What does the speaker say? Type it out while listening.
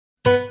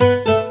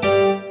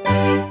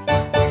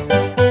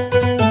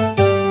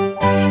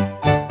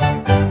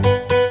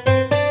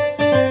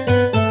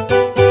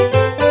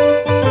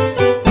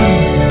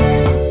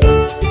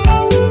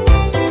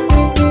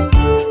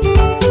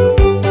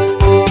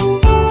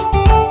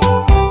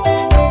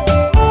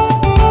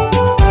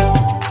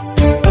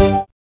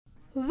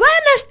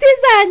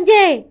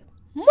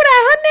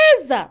muraho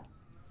neza,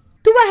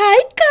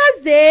 tubahaye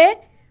ikaze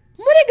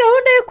muri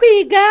gahunda yo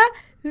kwiga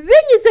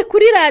binyuze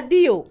kuri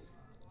radiyo.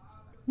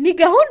 Ni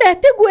gahunda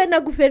yateguwe na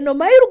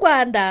guverinoma y'u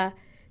Rwanda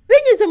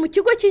binyuze mu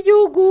kigo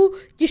cy'igihugu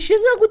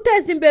gishinzwe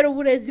guteza imbere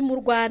uburezi mu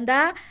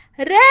Rwanda,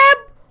 REB,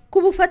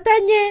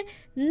 kubufatanye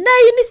na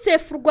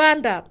UNICEF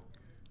Rwanda.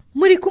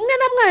 Muri kumwe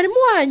na mwarimu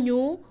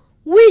wanyu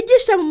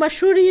wigisha mu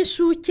mashuri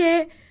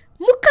y'incuke,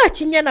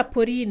 MUKAKINYANA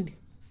Paulinne.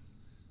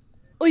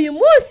 Uyu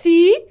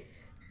munsi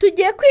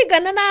tugiye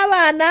kwigana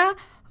n'abana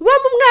bo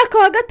mu mwaka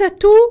wa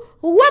 3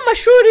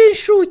 w'amashuri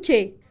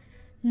y'incuke,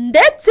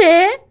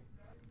 ndetse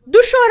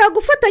dushobora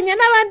gufatanya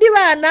n'abandi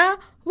bana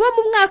bo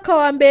mu mwaka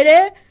wa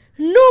 1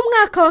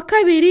 n'umwaka wa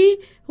 2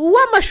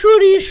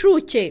 w'amashuri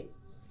y'incuke.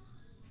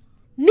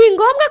 Ni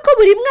ngombwa ko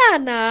buri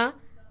mwana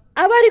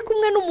aba ari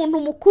kumwe n'umuntu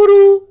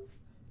mukuru,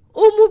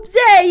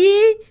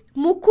 umubyeyi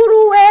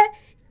mukuru we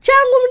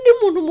cyangwa undi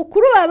muntu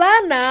mukuru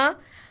babana,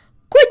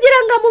 kugira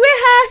ngo amube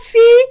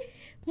hafi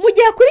mu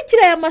gihe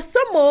akurikira aya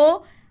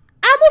masomo,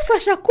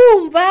 amufasha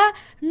kumva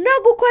no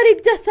gukora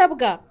ibyo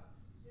asabwa.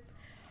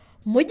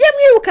 Mujye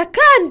mwibuka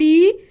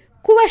kandi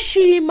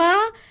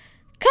kubashima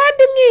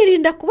kandi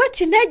mwirinda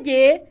kubaca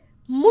intege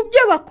mu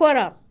byo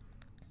bakora.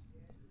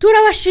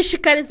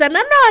 Turabashishikariza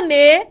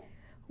nanone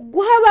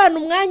guha abana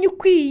umwanya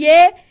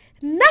ukwiye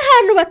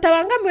n'ahantu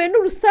batabangamiwe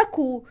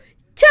n'urusaku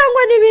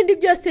cyangwa n'ibindi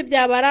byose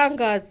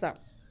byabarangaza.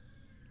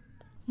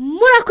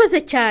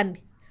 Murakoze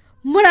cyane,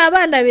 muri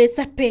abana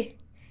beza pe.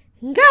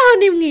 Ngaho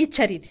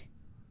nimwicarire.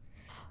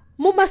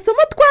 Mu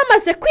masomo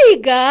twamaze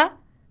kwiga,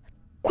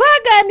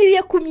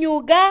 twaganiriye ku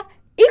myuga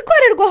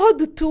ikorerwa aho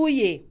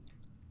dutuye.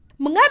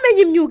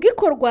 Mwamenye imyuga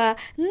ikorwa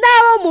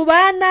n'abo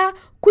mubana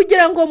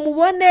kugira ngo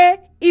mubone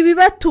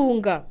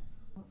ibibatunga.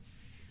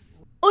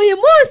 Uyu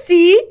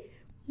munsi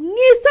mu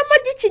isomo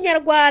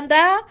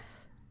ry'Ikinyarwanda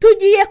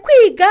tugiye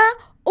kwiga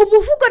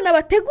umuvugo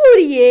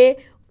nabateguriye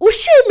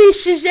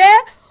ushimishije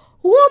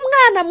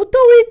w'umwana muto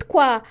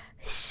witwa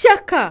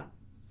Shyaka.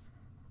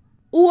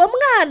 Uwo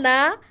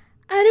mwana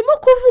arimo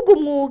kuvuga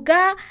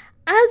umwuga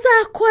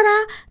azakora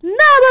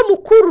naba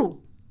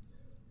mukuru.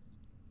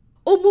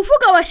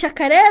 Umuvugo wa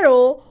Shyaka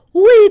rero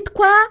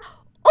witwa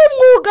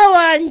umwuga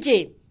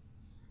wanjye.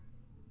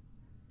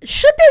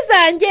 Nshuti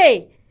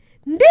zanjye,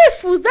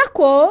 ndifuza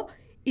ko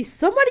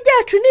isomo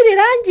ryacu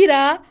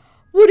nirirangira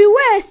buri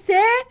wese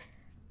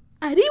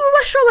ari bube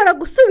ashobora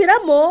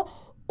gusubiramo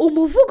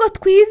umuvugo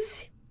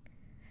twize.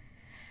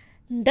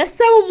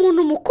 Ndasaba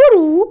umuntu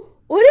mukuru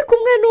uri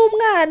kumwe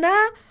n'umwana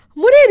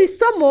muri iri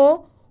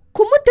somo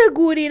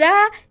kumutegurira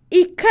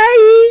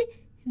ikayi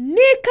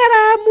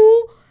n'ikaramu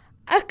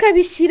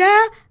akabishyira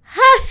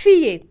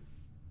hafi ye.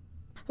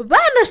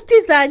 Bana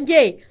nshuti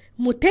zanjye,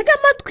 mutege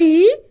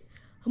amatwi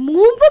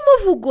mwumve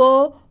umuvugo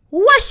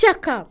wa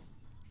Shyaka.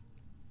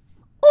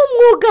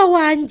 Umwuga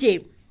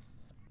wanjye.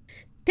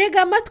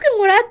 Tega amatwi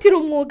nkuratire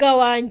umwuga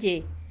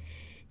wanjye.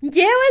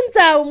 Njyewe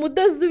nzaba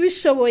umudozi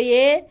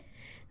ubishoboye,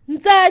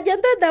 nzajya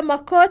ndoda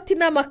amakoti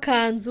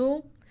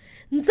n'amakanzu,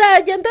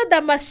 nzajya ndoda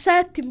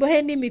amashati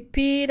mbohe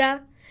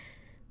n'imipira,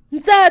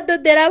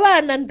 nzadodera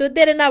abana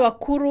ndodere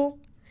n'abakuru,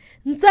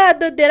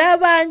 nzadodera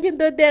abanjye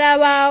ndodera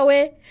abawe,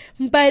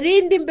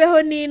 mbarinde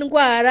imbeho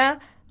n'indwara,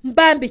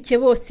 mbambike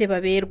bose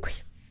baberwe.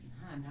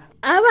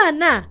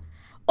 Abana,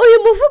 uyu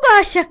muvugo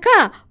wa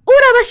Shyaka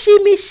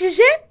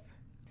urabashimishije?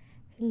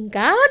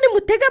 Ngaho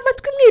nimutega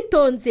amatwi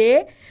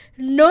mwitonze,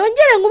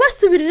 nongere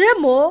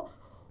nkubasubiriremo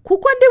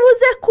kuko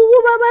ndibuze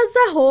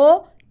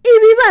kuwubabazaho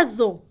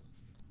ibibazo.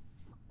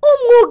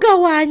 Umwuga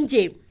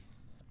wanjye.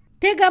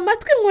 Tega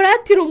amatwi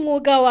nkuratire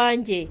umwuga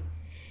wanjye.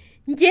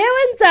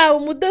 Njyewe nzaba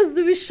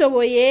umudozi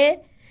ubishoboye,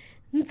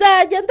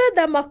 nzajya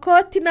ndoda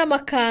amakoti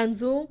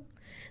n'amakanzu,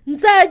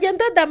 nzajya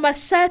ndoda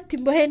amashati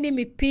mbohe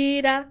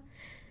n'imipira,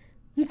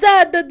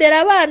 nzadodera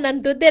abana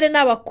ndodere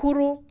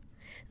n'abakuru,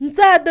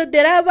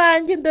 nzadodera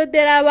abanjye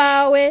ndodera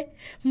abawe,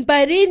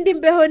 mbarinde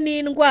imbeho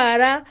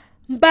n'indwara,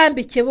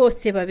 mbambike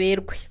bose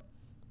baberwe.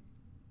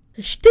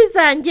 Nshuti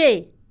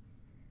zanjye,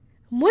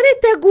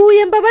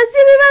 muriteguye mbabaze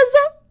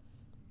ibibazo?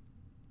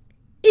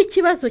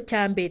 Ikibazo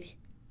cya mbere.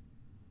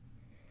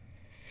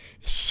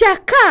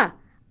 Shyaka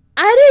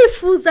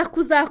arifuza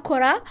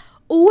kuzakora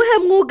uwuhe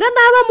mwuga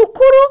naba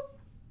mukuru?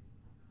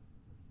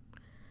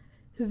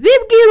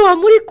 Bibwira uwo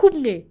muri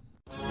kumwe.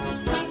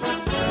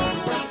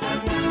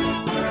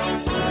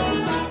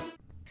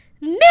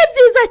 Ni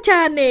byiza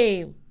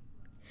cyane.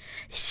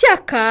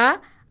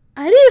 Shyaka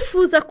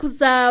arifuza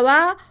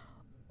kuzaba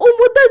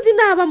umudozi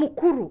naba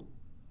mukuru.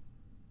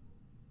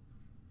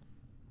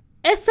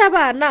 Ese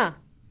abana,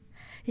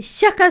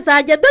 Shyaka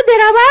azajya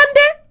adodera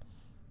abandi?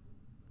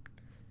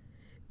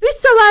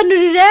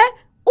 Bisobanurire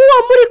uwo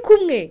muri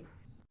kumwe.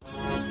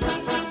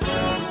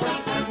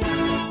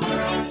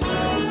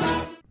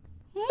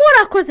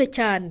 Murakoze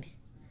cyane.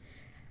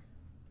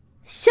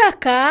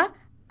 Shyaka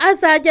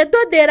azajya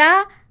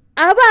adodera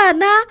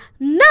abana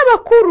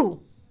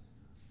n'abakuru.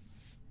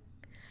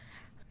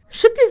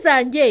 Nshuti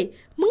zanjye,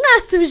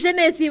 mwasubije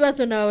neza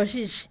ibibazo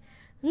nababajije.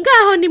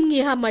 Ngaho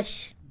nimwiha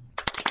amashyi.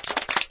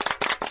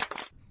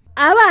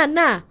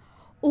 Abana,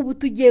 ubu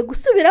tugiye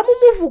gusubiramo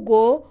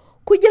umuvugo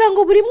kugira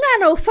ngo buri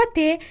mwana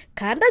awufate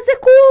kandi aze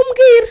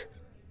kuwumbwira.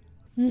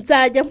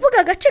 Nzajya mvuga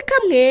agace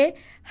kamwe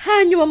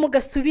hanyuma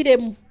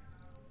mugasubiremo.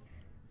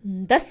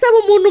 Ndasaba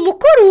umuntu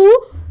mukuru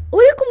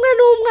uri kumwe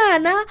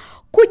n'umwana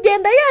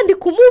kugenda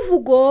yandika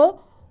umuvugo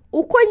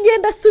uko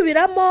ngenda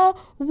asubiramo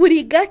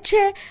buri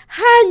gace,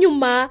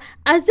 hanyuma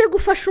aze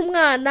gufasha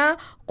umwana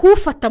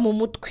kuwufata mu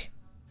mutwe.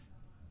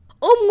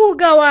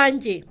 Umwuga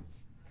wanjye.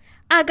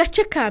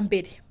 Agace ka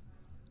mbere.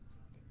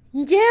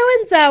 Njyewe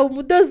nzaba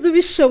umudozi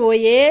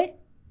ubishoboye,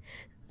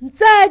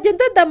 nzajya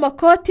ndoda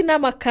amakoti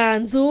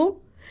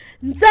n'amakanzu,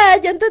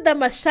 nzajya ndoda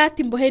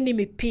amashati, imbohe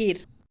n'imipira.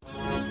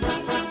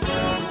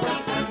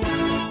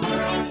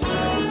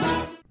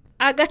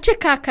 Agace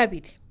ka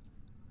kabiri.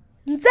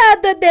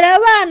 Nzadodera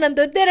abana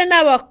ndodere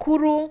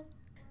n'abakuru,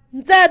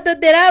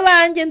 nzadodera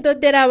abanjye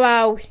ndodera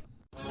abawe.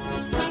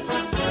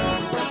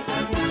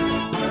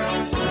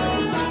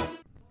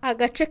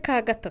 Agace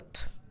ka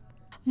gatatu.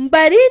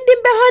 Mbarinde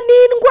imbeho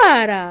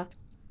n'indwara,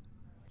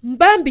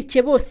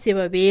 mbambike bose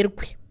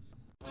baberwe.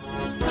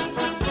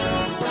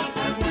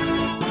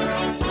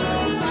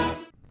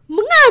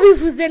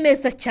 Mwabivuze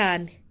neza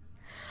cyane.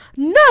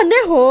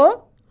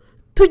 Noneho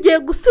tugiye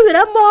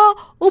gusubiramo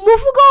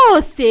umuvugo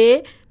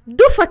wose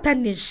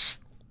dufatanije.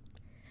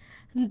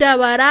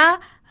 Ndabara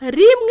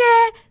 1,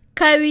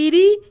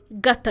 2,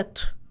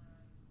 3.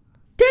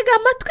 Tega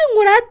amatwi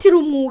nkuratire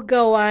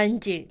umwuga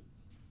wanjye.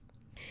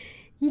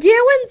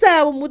 Njyewe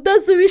nzaba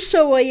umudozi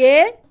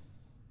ubishoboye,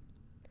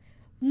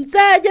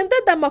 nzajya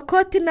ndoda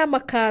amakoti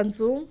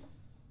n'amakanzu,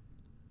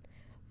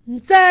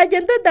 nzajya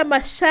ndoda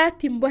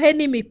amashati, imbohe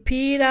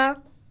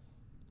n'imipira,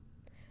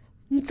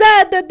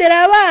 nzadodera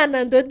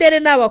abana ndodere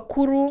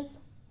n'abakuru,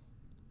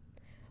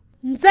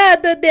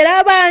 nzadodera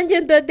abanjye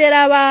ndodera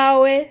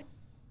abawe,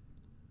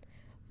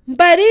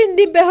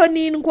 mbarinde imbeho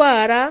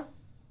n'indwara,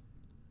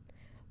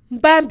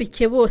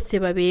 mbambike bose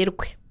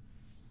baberwe.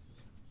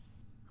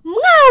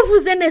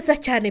 Mwavuze neza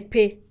cyane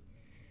pe.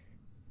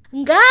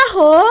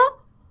 Ngaho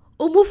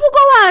umuvugo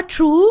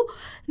wacu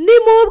ni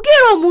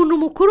mubwire umuntu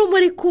mukuru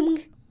muri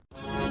kumwe.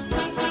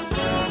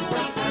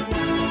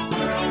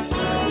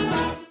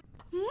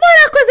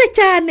 Murakoze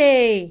cyane.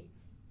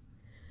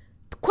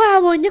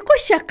 Twabonye ko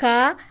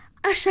Shyaka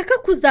ashaka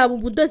kuzaba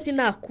umudozi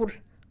nakura.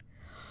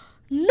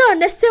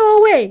 None se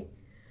wowe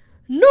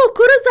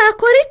nukura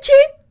uzakora iki?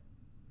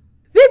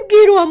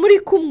 Bibwira uwo muri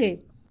kumwe.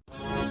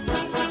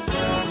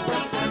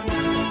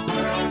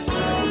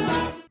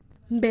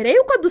 Mbere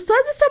yuko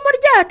dusoza isomo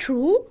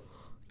ryacu,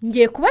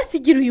 ngiye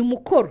kubasigira uyu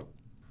mukoro.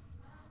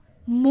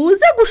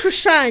 Muze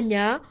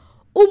gushushanya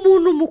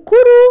umuntu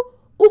mukuru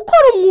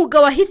ukora umwuga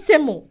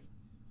wahisemo.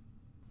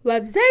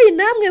 Babyeyi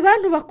namwe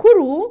bantu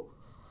bakuru,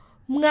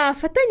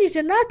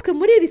 mwafatanyije natwe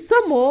muri iri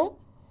somo,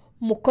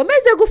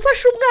 mukomeze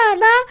gufasha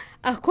umwana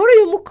akora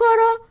uyu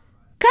mukoro,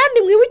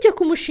 kandi mwibuke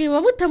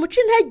kumushima mutamuca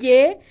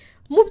intege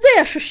mu byo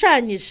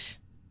yashushanyije.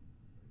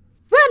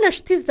 Bana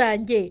nshuti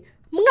zanjye,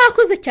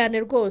 mwakoze cyane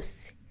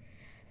rwose.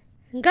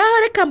 Ngaho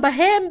reka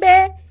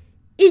mbahembe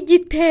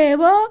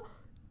igitebo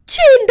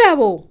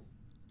cy'indabo,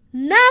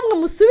 namwe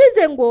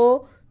musubize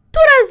ngo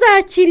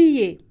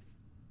turazakiriye.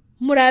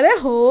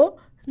 Murabeho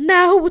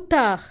naho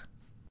ubutaha.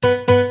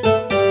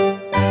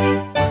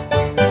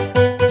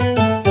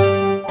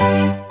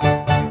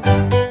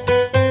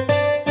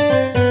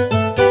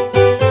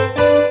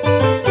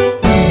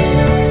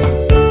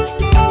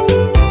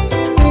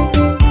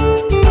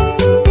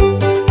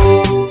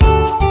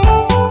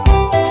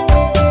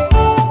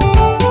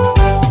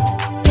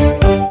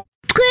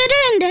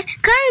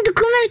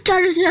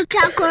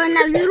 cya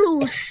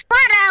coronavirus.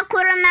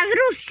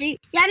 Coronavirus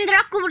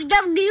yandura ku buryo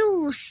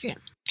bwihuse,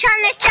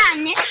 cyane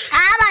cyane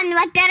aho abantu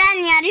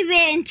bateraniye ari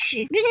benshi,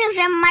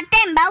 binyuze mu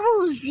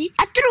matembabuzi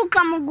aturuka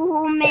mu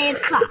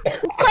guhumeka,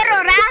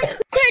 gukorora,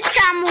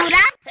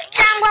 kwicamura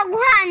cyangwa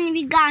guhana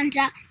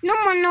ibiganza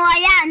n'umuntu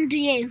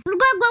wayanduye. Mu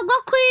rwego rwo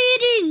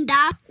kwirinda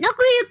no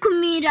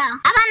kuyikumira,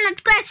 abana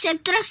twese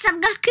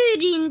turasabwa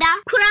kwirinda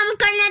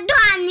kuramukanya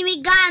duhana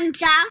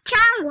ibiganza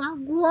cyangwa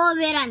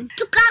guhoberana,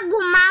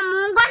 tukaguma mu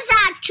ngo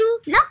zacu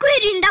no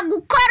kwirinda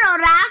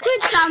gukorora,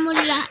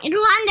 kwicamurira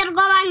iruhande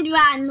rw'abandi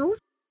bantu,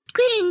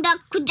 kwirinda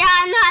kujya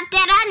ahantu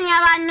hateraniye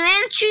abantu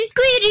benshi,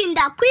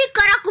 kwirinda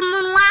kwikora ku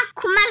munwa,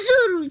 ku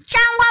mazuru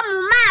cyangwa mu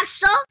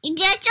maso,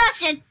 igihe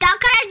cyose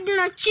tutakaraba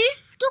intoki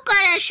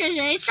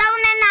dukoresheje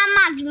isabune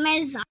n'amazi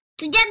meza.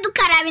 Tujye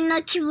dukaraba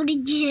intoki buri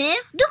gihe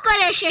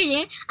dukoresheje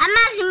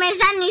amazi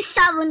meza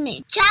n'isabune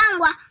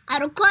cyangwa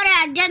alcohol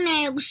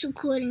yagenewe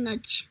gusukura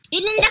intoki.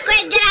 Irinde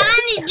kwegera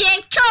abandi igihe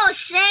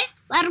cyose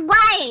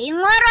barwaye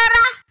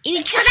inkorora,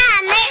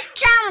 ibicurane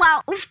cyangwa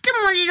ufite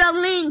umuriro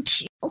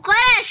mwinshi.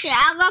 Ukoreshe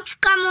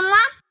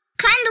agapfukamunwa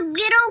kandi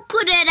ubwire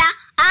ukurera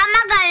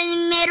ahamagara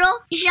nimero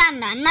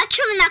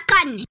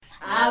 114.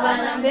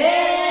 Abana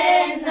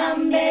mbere na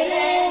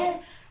mbere,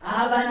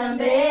 abana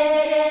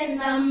mbere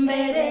na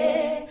mbere,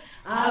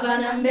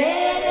 abana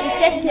mbere.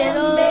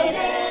 Itetero,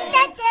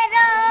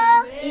 itetero,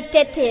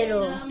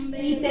 itetero,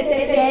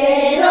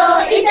 itetero,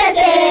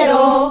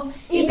 itetero,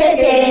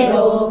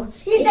 itetero,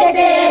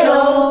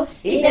 itetero.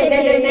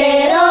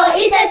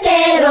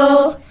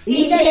 Itetero.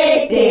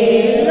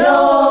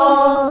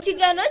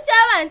 Ikiganiro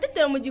cy'abana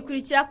itetero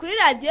mugikurikira kuri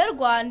Radio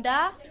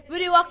Rwanda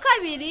buri wa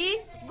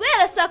kabiri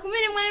guhera saa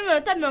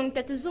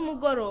 11:30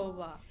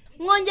 z'umugoroba.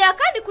 Mwongera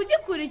kandi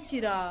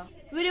kugikurikira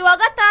buri wa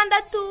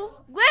gatandatu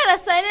guhera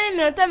saa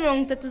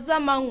 4:30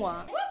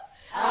 z'amanywa.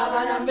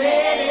 Abana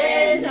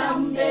mbere na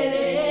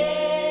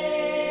mbere.